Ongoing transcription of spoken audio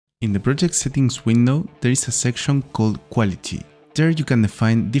In the project settings window, there is a section called Quality. There you can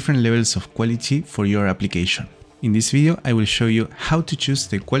define different levels of quality for your application. In this video, I will show you how to choose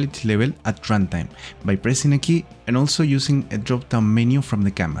the quality level at runtime by pressing a key and also using a drop-down menu from the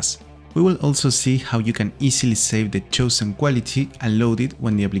canvas. We will also see how you can easily save the chosen quality and load it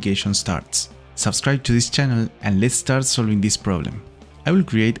when the application starts. Subscribe to this channel and let's start solving this problem. I will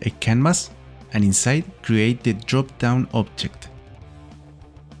create a canvas and inside create the drop-down object.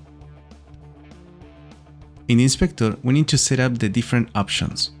 In the inspector, we need to set up the different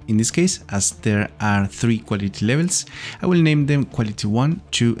options. In this case, as there are 3 quality levels, I will name them quality 1,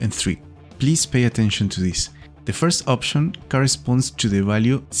 2, and 3. Please pay attention to this. The first option corresponds to the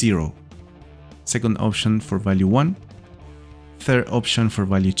value 0, second option for value 1, third option for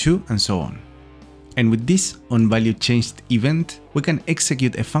value 2, and so on. And with this onValueChanged event, we can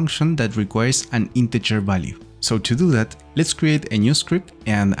execute a function that requires an integer value. So to do that, let's create a new script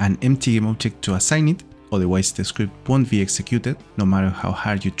and an empty game object to assign it. Otherwise the script won't be executed, no matter how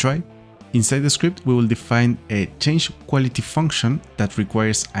hard you try. Inside the script, we will define a changeQuality function that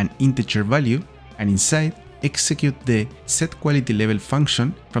requires an integer value, and inside execute the setQualityLevel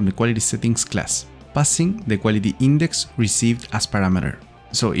function from the quality settings class, passing the quality index received as parameter.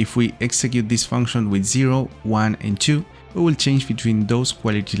 So if we execute this function with 0, 1, and 2, we will change between those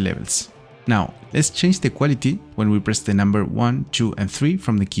quality levels. Now, let's change the quality when we press the number 1, 2, and 3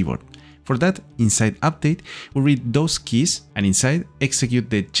 from the keyboard. For that, inside update, we read those keys and inside execute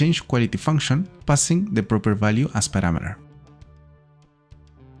the changeQuality function, passing the proper value as parameter.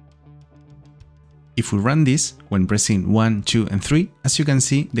 If we run this, when pressing 1, 2, and 3, as you can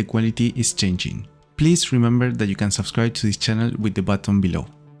see, the quality is changing. Please remember that you can subscribe to this channel with the button below.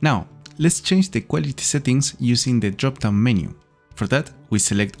 Now, let's change the quality settings using the drop-down menu. For that, we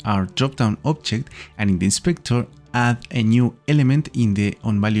select our drop-down object and in the inspector, add a new element in the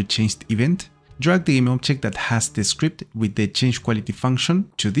onValueChanged event, drag the game object that has the script with the changeQuality function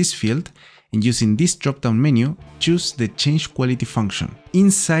to this field, and using this drop-down menu, choose the changeQuality function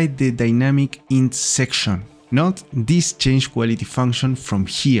inside the dynamic int section, not this changeQuality function from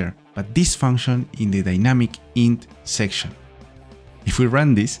here, but this function in the dynamic int section. If we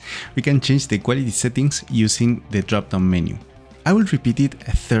run this, we can change the quality settings using the drop-down menu. I will repeat it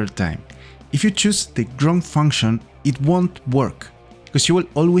a third time. If you choose the wrong function, it won't work, because you will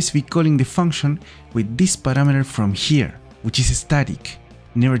always be calling the function with this parameter from here, which is static,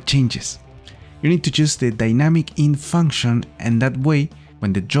 never changes. You need to choose the dynamic int function, and that way,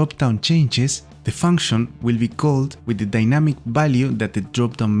 when the dropdown changes, the function will be called with the dynamic value that the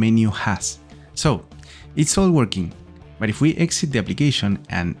dropdown menu has. So, it's all working. But if we exit the application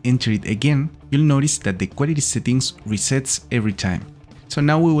and enter it again, you'll notice that the quality settings resets every time. So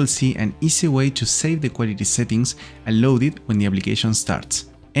now we will see an easy way to save the quality settings and load it when the application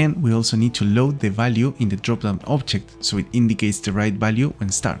starts. And we also need to load the value in the dropdown object so it indicates the right value when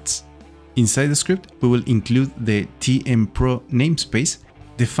starts. Inside the script, we will include the tmpro namespace,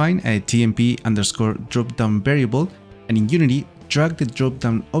 define a tmp_dropdown variable, and in Unity, drag the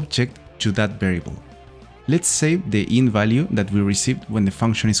dropdown object to that variable. Let's save the int value that we received when the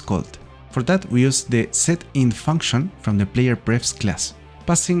function is called. For that, we use the setInt function from the playerPrefs class,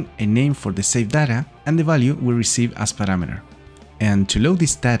 passing a name for the saved data and the value we receive as parameter. And to load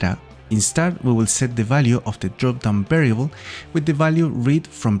this data, in start we will set the value of the dropdown variable with the value read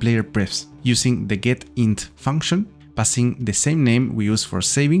from playerPrefs using the getInt function, passing the same name we use for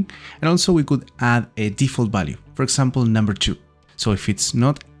saving, and also we could add a default value, for example number 2. So if it's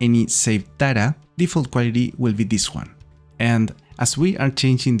not any saved data, default quality will be this one. And as we are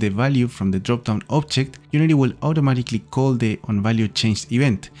changing the value from the dropdown object, Unity will automatically call the onValueChanged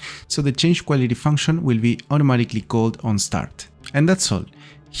event, so the changeQuality function will be automatically called on start. And that's all.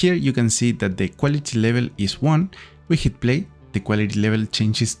 Here you can see that the quality level is 1, we hit play, the quality level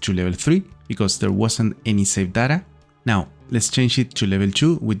changes to level 3 because there wasn't any saved data. Now let's change it to level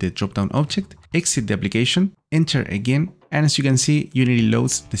 2 with the dropdown object, exit the application, enter again, and as you can see, Unity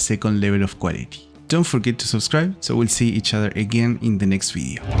loads the second level of quality. Don't forget to subscribe, so we'll see each other again in the next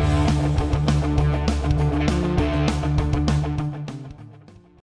video.